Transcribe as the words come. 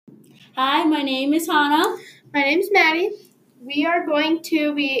Hi, my name is Hannah. My name is Maddie. We are going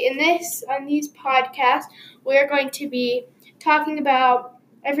to be on these podcasts. We are going to be talking about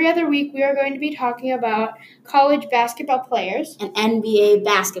every other week. We are going to be talking about college basketball players and NBA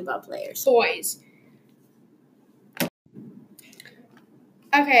basketball players. Boys.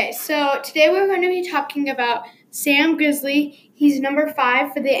 Okay, so today we're going to be talking about Sam Grizzly. He's number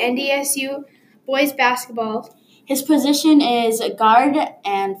 5 for the NDSU boys basketball. His position is guard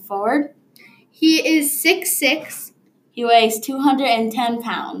and forward. He is 6'6". He weighs 210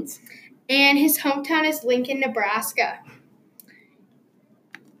 pounds. And his hometown is Lincoln, Nebraska.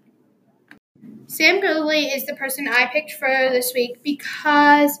 Sam Grizzly is the person I picked for this week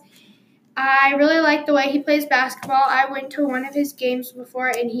because I really like the way he plays basketball. I went to one of his games before,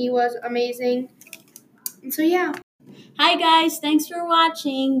 and he was amazing. And so, yeah. Hi, guys. Thanks for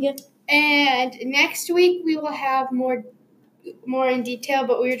watching. And next week, we will have more in detail,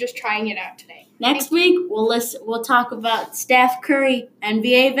 but we were just trying it out today. Next week, we'll talk about Steph Curry,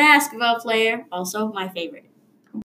 NBA basketball player, also my favorite.